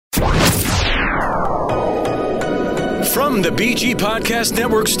From the BG Podcast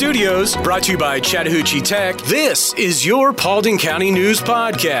Network studios, brought to you by Chattahoochee Tech, this is your Paulding County News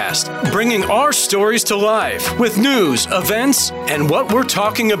Podcast, bringing our stories to life with news, events, and what we're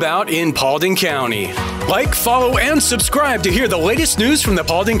talking about in Paulding County. Like, follow, and subscribe to hear the latest news from the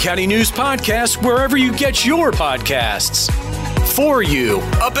Paulding County News Podcast wherever you get your podcasts. For you,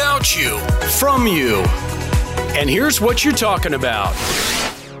 about you, from you. And here's what you're talking about.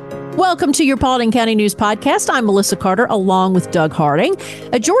 Welcome to your Paulding County News Podcast. I'm Melissa Carter, along with Doug Harding.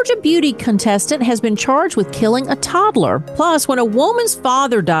 A Georgia beauty contestant has been charged with killing a toddler. Plus, when a woman's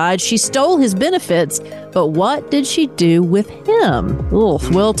father died, she stole his benefits. But what did she do with him?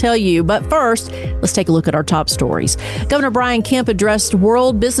 Oof, we'll tell you. But first, let's take a look at our top stories. Governor Brian Kemp addressed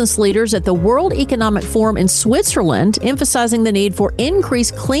world business leaders at the World Economic Forum in Switzerland, emphasizing the need for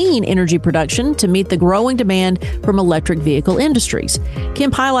increased clean energy production to meet the growing demand from electric vehicle industries.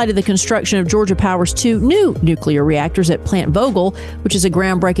 Kemp highlighted the construction of Georgia Power's 2 new nuclear reactors at Plant Vogtle, which is a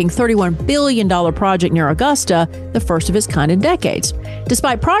groundbreaking $31 billion project near Augusta, the first of its kind in decades.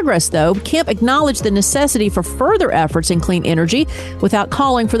 Despite progress, though, Kemp acknowledged the necessity for further efforts in clean energy without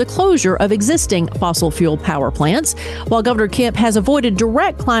calling for the closure of existing fossil fuel power plants. While Governor Kemp has avoided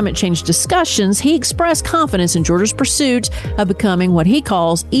direct climate change discussions, he expressed confidence in Georgia's pursuit of becoming what he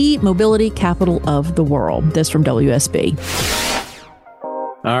calls e-mobility capital of the world. This from WSB.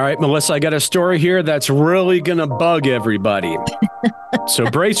 All right, Melissa, I got a story here that's really going to bug everybody. So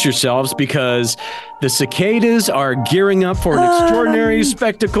brace yourselves, because the cicadas are gearing up for an extraordinary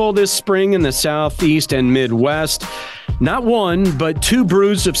spectacle this spring in the Southeast and Midwest. Not one, but 2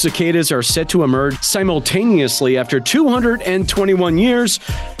 broods of cicadas are set to emerge simultaneously after 221 years.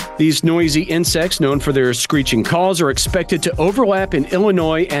 These noisy insects, known for their screeching calls, are expected to overlap in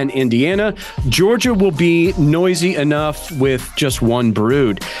Illinois and Indiana. Georgia will be noisy enough with just 1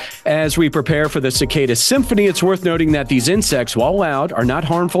 brood. As we prepare for the cicada symphony, it's worth noting that these insects, while loud, are not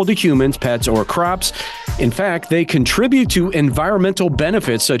harmful to humans, pets, or crops. In fact, they contribute to environmental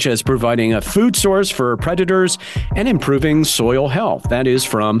benefits, such as providing a food source for predators and improving soil health. That is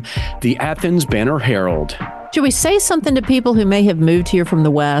from the Athens Banner-Herald. Should we say something to people who may have moved here from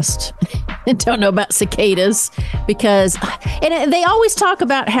the West and don't know about cicadas? Because and they always talk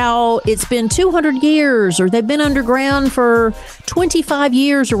about how it's been 200 years or they've been underground for 25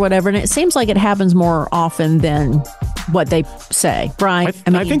 years or whatever. And it seems like it happens more often than what they say, right?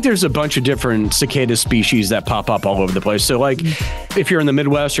 I think there's a bunch of different cicada species that pop up all over the place. So like if you're in the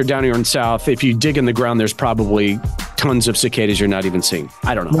Midwest or down here in the South, if you dig in the ground, there's probably tons of cicadas you're not even seeing.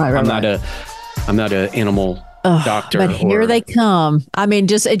 I don't know. I'm not an animal doctor. But here they come. I mean,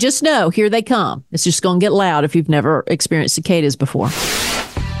 just know, here they come. It's just going to get loud if you've never experienced cicadas before.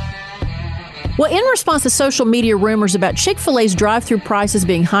 Well, in response to social media rumors about Chick-fil-A's drive-thru prices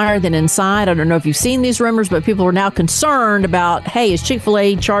being higher than inside, I don't know if you've seen these rumors, but people are now concerned about, hey, is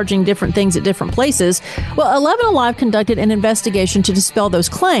Chick-fil-A charging different things at different places? Well, 11 Alive conducted an investigation to dispel those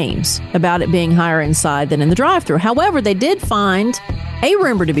claims about it being higher inside than in the drive-thru. However, they did find a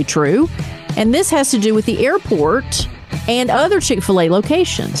rumor to be true, and this has to do with the airport and other Chick-fil-A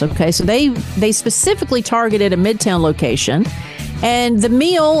locations. Okay, so they specifically targeted a Midtown location. And the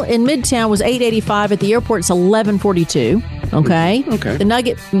meal in Midtown was $8.85. At the airport, it's $11.42. Okay. The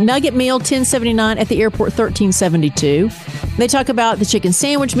nugget meal, $10.79. At the airport, $13.72. They talk about the chicken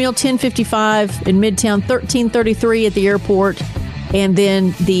sandwich meal, $10.55 in Midtown, $13.33 at the airport. And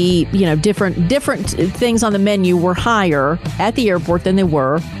then the different things on the menu were higher at the airport than they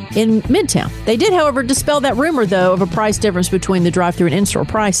were in Midtown. They did, however, dispel that rumor, though, of a price difference between the drive-thru and in-store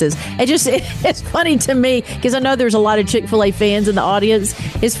prices. It's funny to me, because I know there's a lot of Chick-fil-A fans in the audience.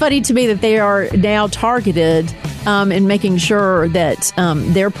 It's funny to me that they are now targeted in making sure that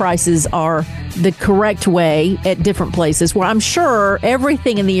their prices are the correct way at different places, where I'm sure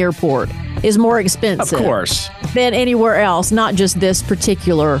everything in the airport is more expensive, of course, than anywhere else, not just this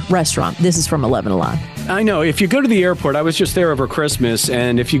particular restaurant. This is from 11 Alive. I know. If you go to the airport, I was just there over Christmas,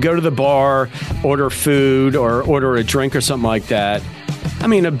 and if you go to the bar, order food or order a drink or something like that, I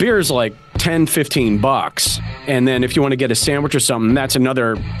mean, a beer is like $10-15. And then if you want to get a sandwich or something, that's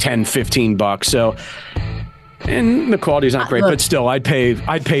another $10-15. So, and the quality's not great, but still, I'd pay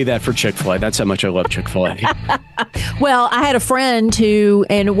that for Chick-fil-A. That's how much I love Chick-fil-A. Well, I had a friend who,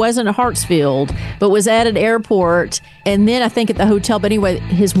 and it wasn't Hartsfield, but was at an airport, and then I think at the hotel. But anyway,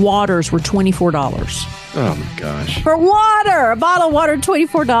 his waters were $24. Oh my gosh! For water, a bottle of water,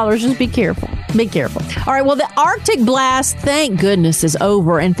 $24. Just be careful. Be careful. All right. Well, the Arctic blast, thank goodness, is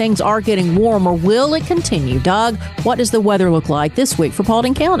over, and things are getting warmer. Will it continue? Doug, what does the weather look like this week for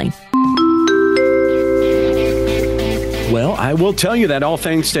Paulding County? Well, I will tell you that all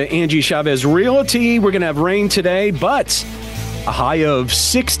thanks to Angie Chavez Realty. We're going to have rain today, but a high of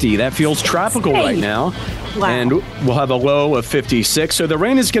 60. That feels tropical right now. Wow. And we'll have a low of 56. So the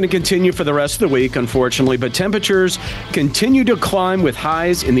rain is going to continue for the rest of the week, unfortunately, but temperatures continue to climb with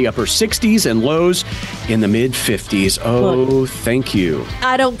highs in the upper 60s and lows in the mid 50s. Oh, thank you.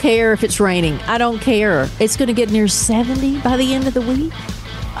 I don't care if it's raining. I don't care. It's going to get near 70 by the end of the week.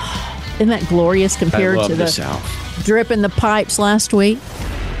 Isn't that glorious compared to the South. drip in the pipes last week?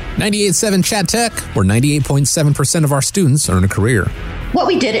 98.7 Chat Tech, where 98.7% of our students earn a career. What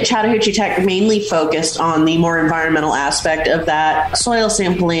we did at Chattahoochee Tech mainly focused on the more environmental aspect of that: soil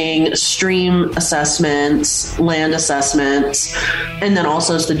sampling, stream assessments, land assessments, and then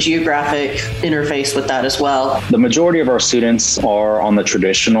also the geographic interface with that as well. The majority of our students are on the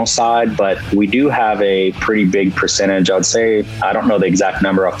traditional side, but we do have a pretty big percentage. I'd say, I don't know the exact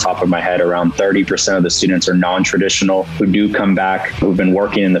number off the top of my head, around 30% of the students are non-traditional who do come back, who've been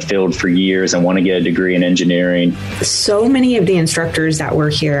working in the field for years and want to get a degree in engineering. So many of the instructors that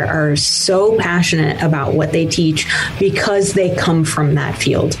work here are so passionate about what they teach because they come from that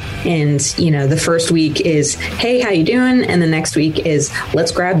field. And, the first week is, hey, how you doing? And the next week is,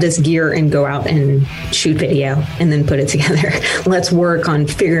 let's grab this gear and go out and shoot video and then put it together. Let's work on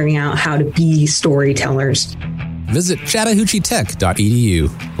figuring out how to be storytellers. Visit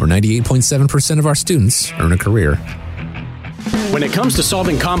chattahoocheetech.edu, where 98.7% of our students earn a career. When it comes to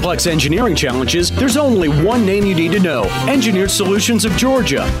solving complex engineering challenges, there's only one name you need to know: Engineered Solutions of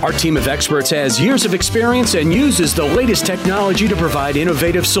Georgia. Our team of experts has years of experience and uses the latest technology to provide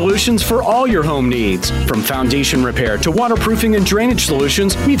innovative solutions for all your home needs. From foundation repair to waterproofing and drainage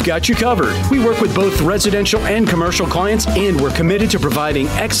solutions, we've got you covered. We work with both residential and commercial clients, and we're committed to providing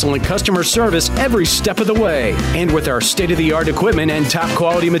excellent customer service every step of the way. And with our state-of-the-art equipment and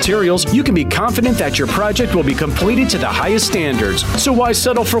top-quality materials, you can be confident that your project will be completed to the highest standards. So why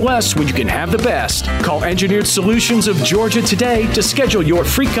settle for less when you can have the best? Call Engineered Solutions of Georgia today to schedule your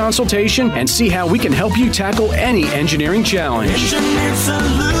free consultation and see how we can help you tackle any engineering challenge. Engineered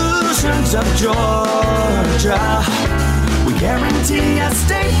Solutions of Georgia. We guarantee a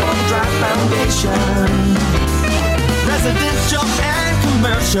stable, dry foundation. Residential and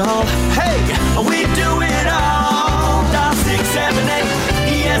commercial. Hey, we do it all. Dial 678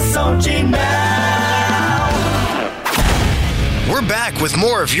 ESOG now. We're back with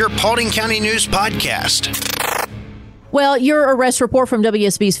more of your Paulding County News podcast. Well, your arrest report from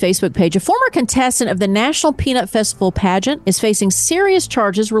WSB's Facebook page. A former contestant of the National Peanut Festival pageant is facing serious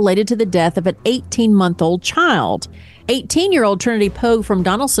charges related to the death of an 18-month-old child. 18-year-old Trinity Pogue from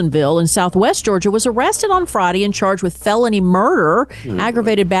Donaldsonville in southwest Georgia was arrested on Friday and charged with felony murder,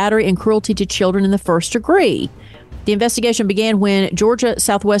 aggravated battery, and cruelty to children in the first degree. The investigation began when Georgia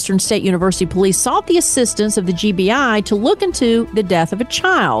Southwestern State University police sought the assistance of the GBI to look into the death of a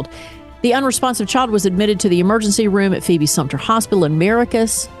child. The unresponsive child was admitted to the emergency room at Phoebe Sumter Hospital in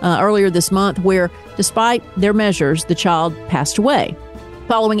Maracus earlier this month, where, despite their measures, the child passed away.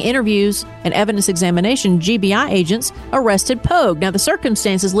 Following interviews and evidence examination, GBI agents arrested Pogue. Now, the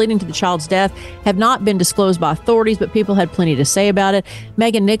circumstances leading to the child's death have not been disclosed by authorities, but people had plenty to say about it.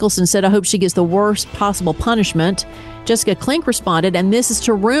 Megan Nicholson said, "I hope she gets the worst possible punishment." Jessica Klink responded, and this is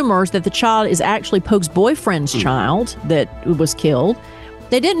to rumors that the child is actually Pogue's boyfriend's child that was killed.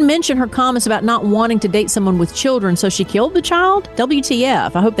 They didn't mention her comments about not wanting to date someone with children, so she killed the child?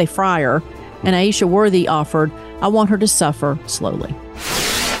 WTF. I hope they fry her. And Aisha Worthy offered, "I want her to suffer slowly."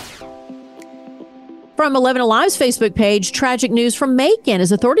 From 11 Alive's Facebook page, tragic news from Macon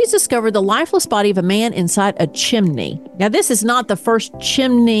as authorities discovered the lifeless body of a man inside a chimney. Now, this is not the first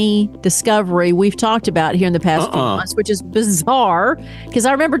chimney discovery we've talked about here in the past few months, which is bizarre because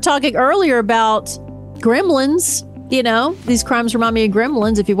I remember talking earlier about gremlins. These crimes remind me of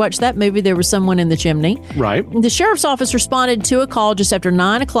Gremlins. If you watch that movie, there was someone in the chimney. Right. The sheriff's office responded to a call just after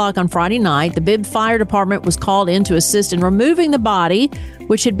 9 o'clock on Friday night. The Bibb Fire Department was called in to assist in removing the body,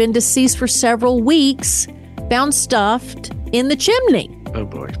 which had been deceased for several weeks, found stuffed in the chimney. Oh,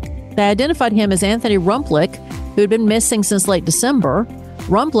 boy. They identified him as Anthony Rumplick, who had been missing since late December.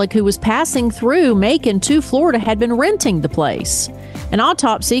 Rumplick, who was passing through Macon to Florida, had been renting the place. An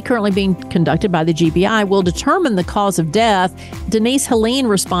autopsy currently being conducted by the GBI will determine the cause of death. Denise Helene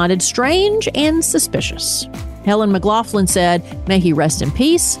responded, "Strange and suspicious." Helen McLaughlin said, "May he rest in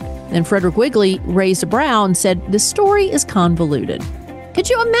peace." Then Frederick Wigley raised a brow and said, "The story is convoluted." Could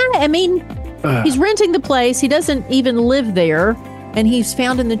you imagine? I mean, he's renting the place. He doesn't even live there. And he's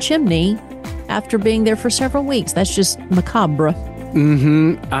found in the chimney after being there for several weeks. That's just macabre.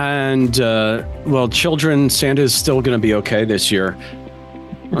 Mm-hmm. And, children, Santa's still going to be okay this year.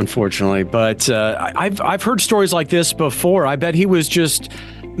 unfortunately. But I've heard stories like this before. I bet he was just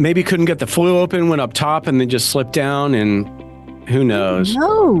maybe couldn't get the flue open, went up top, and then just slipped down, and who knows? Who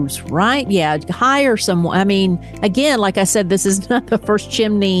knows, right? Yeah, hire someone. I mean, again, like I said, this is not the first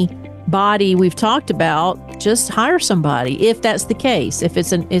chimney body we've talked about. Just hire somebody if that's the case. If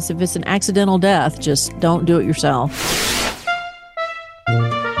it's an accidental death, just don't do it yourself.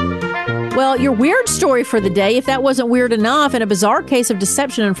 Well, your weird story for the day, if that wasn't weird enough, in a bizarre case of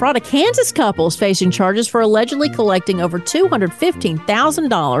deception and fraud, a Kansas couple is facing charges for allegedly collecting over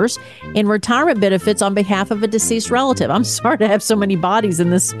 $215,000 in retirement benefits on behalf of a deceased relative. I'm sorry to have so many bodies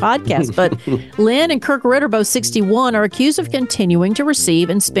in this podcast, but Lynn and Kirk Ritter, both 61, are accused of continuing to receive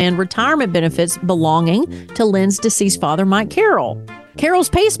and spend retirement benefits belonging to Lynn's deceased father, Mike Carroll. Carroll's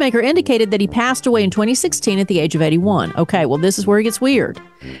pacemaker indicated that he passed away in 2016 at the age of 81. Okay, well, this is where it gets weird.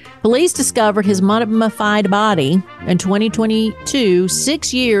 Police discovered his mummified body in 2022,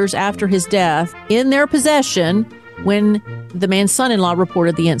 6 years after his death, in their possession when the man's son-in-law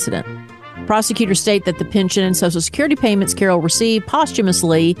reported the incident. Prosecutors state that the pension and Social Security payments Carroll received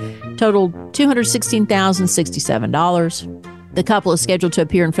posthumously totaled $216,067. The couple is scheduled to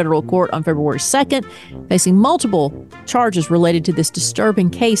appear in federal court on February 2nd, facing multiple charges related to this disturbing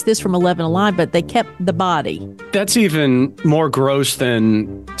case. This from 11 Alive, but they kept the body. That's even more gross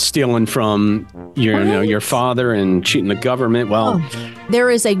than stealing from your father and cheating the government. Well, there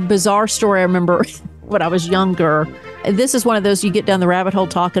is a bizarre story I remember when I was younger. This is one of those you get down the rabbit hole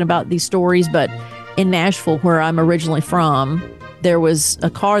talking about these stories, but in Nashville, where I'm originally from, there was a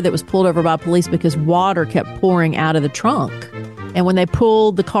car that was pulled over by police because water kept pouring out of the trunk. And when they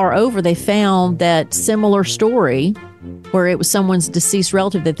pulled the car over, they found that similar story where it was someone's deceased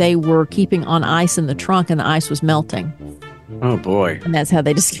relative that they were keeping on ice in the trunk and the ice was melting. Oh, boy. And that's how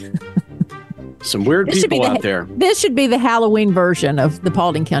they just... Some weird people out there. This should be the Halloween version of the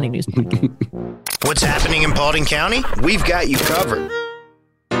Paulding County News. What's happening in Paulding County? We've got you covered.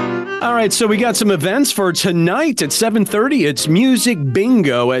 All right, so we got some events for tonight at 7:30. It's Music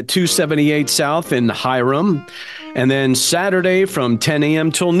Bingo at 278 South in Hiram. And then Saturday from 10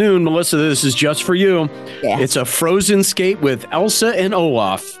 a.m. till noon, Melissa, this is just for you. Yeah. It's a Frozen skate with Elsa and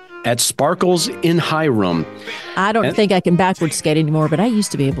Olaf at Sparkles in Hiram. I don't think I can backward skate anymore, but I used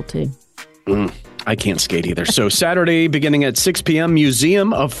to be able to. I can't skate either. So Saturday, beginning at 6 p.m.,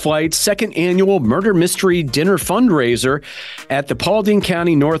 Museum of Flight's second annual Murder Mystery Dinner fundraiser at the Paulding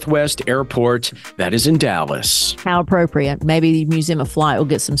County Northwest Airport. That is in Dallas. How appropriate. Maybe the Museum of Flight will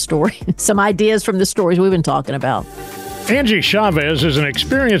get some some ideas from the stories we've been talking about. Angie Chavez is an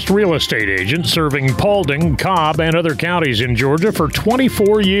experienced real estate agent serving Paulding, Cobb, and other counties in Georgia for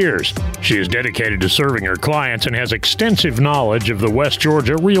 24 years. She is dedicated to serving her clients and has extensive knowledge of the West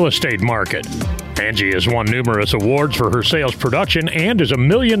Georgia real estate market. Angie has won numerous awards for her sales production and is a $1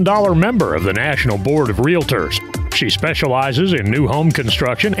 million member of the National Board of Realtors. She specializes in new home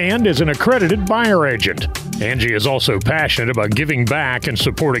construction and is an accredited buyer agent. Angie is also passionate about giving back and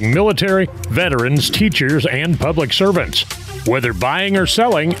supporting military, veterans, teachers, and public servants. Whether buying or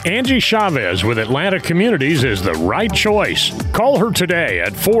selling, Angie Chavez with Atlanta Communities is the right choice. Call her today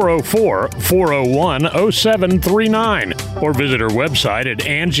at 404-401-0739 or visit her website at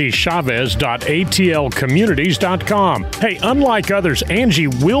angiechavez.atlcommunities.com. Hey, unlike others, Angie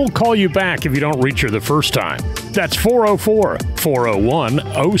will call you back if you don't reach her the first time. That's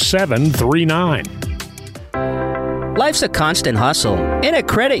 404-401-0739. Life's a constant hustle. And at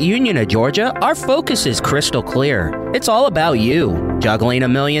Credit Union of Georgia, our focus is crystal clear. It's all about you. Juggling a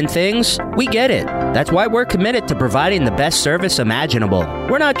million things? We get it. That's why we're committed to providing the best service imaginable.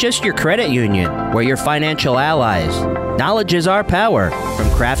 We're not just your credit union. We're your financial allies. Knowledge is our power. From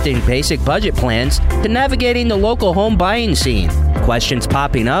crafting basic budget plans to navigating the local home buying scene. Questions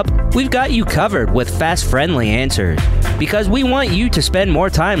popping up? We've got you covered with fast, friendly answers. Because we want you to spend more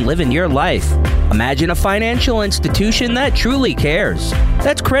time living your life. Imagine a financial institution that truly cares.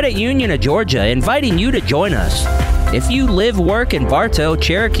 That's Credit Union of Georgia inviting you to join us. If you live, work in Bartow,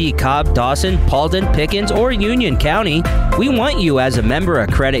 Cherokee, Cobb, Dawson, Paulding, Pickens, or Union County, we want you as a member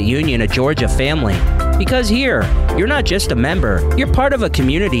of Credit Union of Georgia family. Because here, you're not just a member, you're part of a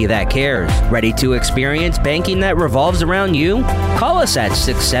community that cares. Ready to experience banking that revolves around you? Call us at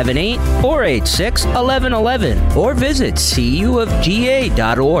 678-486-1111 or visit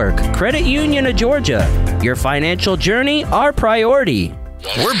cuofga.org. Credit Union of Georgia. Your financial journey, our priority.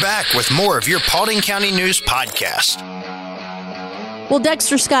 We're back with more of your Paulding County News podcast. Well,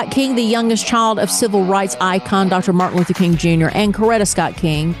 Dexter Scott King, the youngest child of civil rights icon Dr. Martin Luther King Jr. and Coretta Scott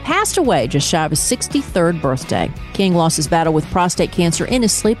King, passed away just shy of his 63rd birthday. King lost his battle with prostate cancer in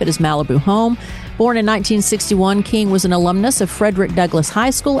his sleep at his Malibu home, Born in 1961, King was an alumnus of Frederick Douglass High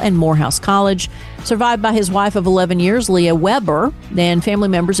School and Morehouse College. Survived by his wife of 11 years, Leah Weber, and family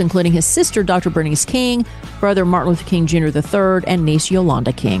members including his sister, Dr. Bernice King, brother Martin Luther King Jr. III, and niece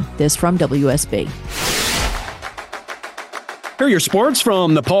Yolanda King. This from WSB. Here are your sports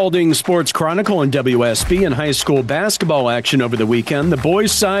from the Paulding Sports Chronicle and WSB and high school basketball action over the weekend. The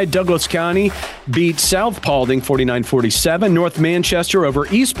boys' side, Douglas County beat South Paulding 49-47. North Manchester over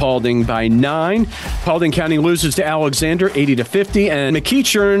East Paulding by 9. Paulding County loses to Alexander 80-50. And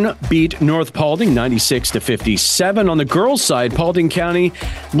McEachern beat North Paulding 96-57. On the girls' side, Paulding County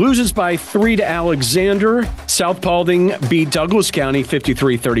loses by 3 to Alexander. South Paulding beat Douglas County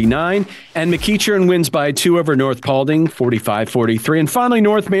 53-39. And McEachern wins by 2 over North Paulding 45-43. And finally,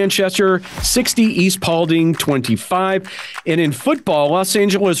 North Manchester 60, East Paulding 25. And in football, Los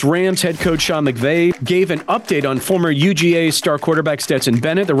Angeles Rams head coach Sean McVay gave an update on former UGA star quarterback Stetson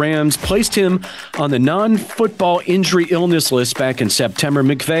Bennett. The Rams placed him on the non-football injury illness list back in September.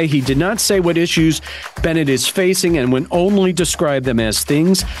 McVay, he did not say what issues Bennett is facing and would only describe them as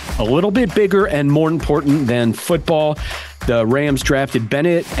things a little bit bigger and more important than football. The Rams drafted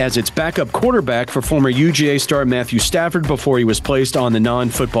Bennett as its backup quarterback for former UGA star Matthew Stafford before he was placed on the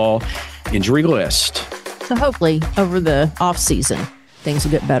non-football injury list. So hopefully over the offseason, things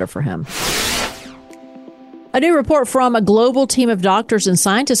will get better for him. A new report from a global team of doctors and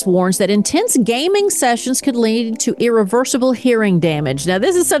scientists warns that intense gaming sessions could lead to irreversible hearing damage. Now,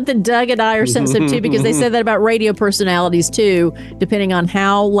 this is something Doug and I are sensitive to because they said that about radio personalities, too, depending on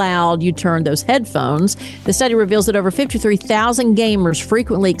how loud you turn those headphones. The study reveals that over 53,000 gamers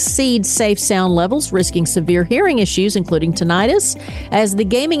frequently exceed safe sound levels, risking severe hearing issues, including tinnitus, as the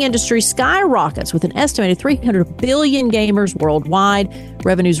gaming industry skyrockets with an estimated 300 billion gamers worldwide,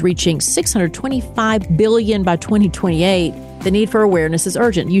 revenues reaching $625 billion by 2028. The need for awareness is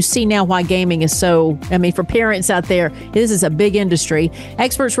urgent. You see now why gaming is so, for parents out there, this is a big industry.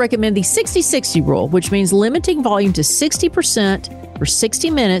 Experts recommend the 60-60 rule, which means limiting volume to 60% for 60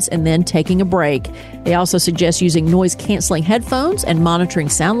 minutes and then taking a break. They also suggest using noise-canceling headphones and monitoring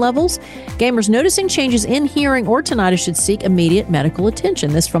sound levels. Gamers noticing changes in hearing or tinnitus should seek immediate medical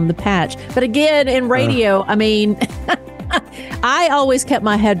attention. This from The Patch. But again, in radio, I always kept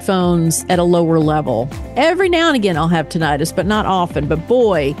my headphones at a lower level. Every now and again I'll have tinnitus, but not often. But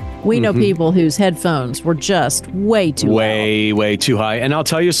boy, we know people whose headphones were just way too loud. Way too high. And I'll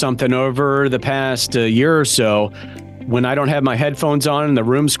tell you something, over the past year or so, when I don't have my headphones on and the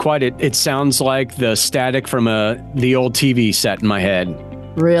room's quiet, it sounds like the static from the old TV set in my head.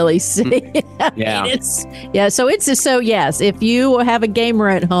 Really? See? Yeah. Yes, if you have a gamer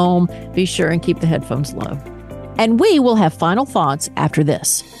at home, be sure and keep the headphones low. And we will have final thoughts after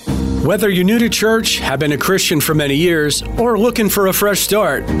this. Whether you're new to church, have been a Christian for many years, or looking for a fresh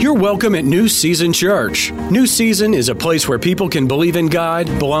start, you're welcome at New Season Church. New Season is a place where people can believe in God,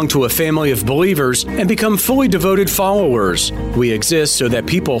 belong to a family of believers, and become fully devoted followers. We exist so that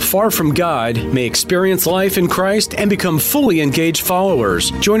people far from God may experience life in Christ and become fully engaged followers.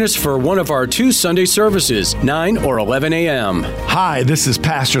 Join us for one of our 2 Sunday services, 9 or 11 a.m. Hi, this is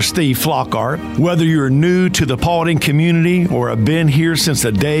Pastor Steve Flockhart. Whether you're new to the Paulding community or have been here since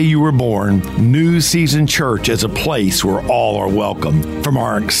the day you were born, New Season Church is a place where all are welcome. From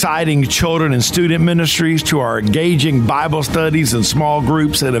our exciting children and student ministries to our engaging Bible studies and small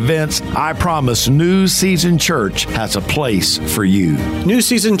groups and events, I promise New Season Church has a place for you. New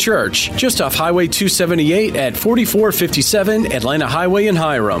Season Church, just off Highway 278 at 4457 Atlanta Highway in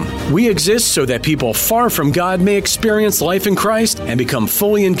Hiram. We exist so that people far from God may experience life in Christ and become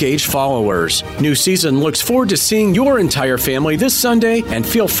fully engaged followers. New Season looks forward to seeing your entire family this Sunday, and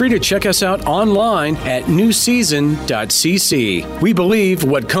feel free to check us out online at newseason.cc. We believe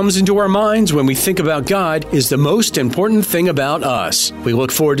what comes into our minds when we think about God is the most important thing about us. We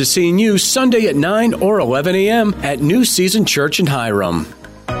look forward to seeing you Sunday at 9 or 11 a.m. at New Season Church in Hiram.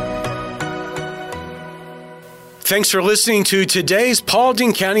 Thanks for listening to today's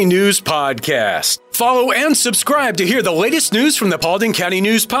Paulding County News Podcast. Follow and subscribe to hear the latest news from the Paulding County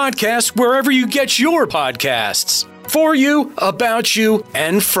News Podcast wherever you get your podcasts. For you, about you,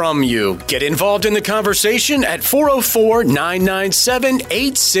 and from you. Get involved in the conversation at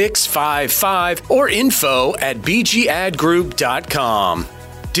 404-997-8655 or info@bgadgroup.com.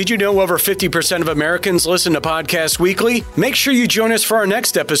 Did you know over 50% of Americans listen to podcasts weekly? Make sure you join us for our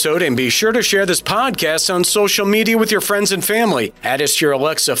next episode, and be sure to share this podcast on social media with your friends and family. Add us to your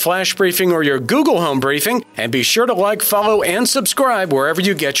Alexa Flash Briefing or your Google Home Briefing, and be sure to like, follow, and subscribe wherever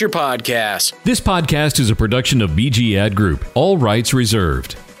you get your podcasts. This podcast is a production of BG Ad Group. All rights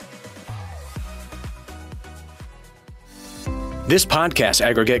reserved. This podcast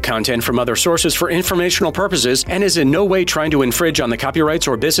aggregate content from other sources for informational purposes and is in no way trying to infringe on the copyrights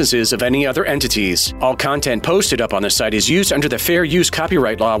or businesses of any other entities. All content posted up on the site is used under the Fair Use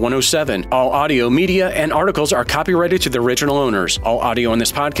Copyright Law 107. All audio, media, and articles are copyrighted to the original owners. All audio in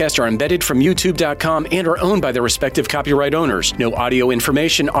this podcast are embedded from YouTube.com and are owned by their respective copyright owners. No audio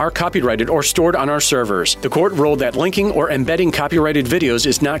information are copyrighted or stored on our servers. The court ruled that linking or embedding copyrighted videos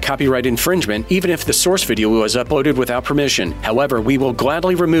is not copyright infringement, even if the source video was uploaded without permission. However, we will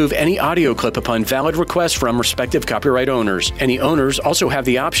gladly remove any audio clip upon valid request from respective copyright owners. Any owners also have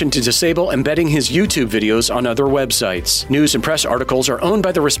the option to disable embedding his YouTube videos on other websites. News and press articles are owned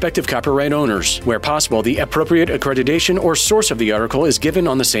by the respective copyright owners. Where possible, the appropriate accreditation or source of the article is given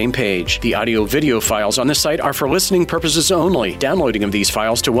on the same page. The audio-video files on this site are for listening purposes only. Downloading of these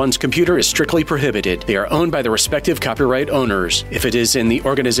files to one's computer is strictly prohibited. They are owned by the respective copyright owners. If it is in the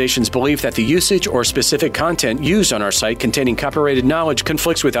organization's belief that the usage or specific content used on our site containing copyrighted knowledge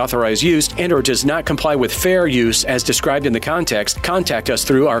conflicts with authorized use and or does not comply with fair use as described in the context, contact us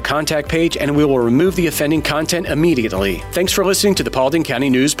through our contact page and we will remove the offending content immediately. Thanks for listening to the Paulding County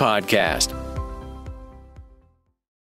News Podcast.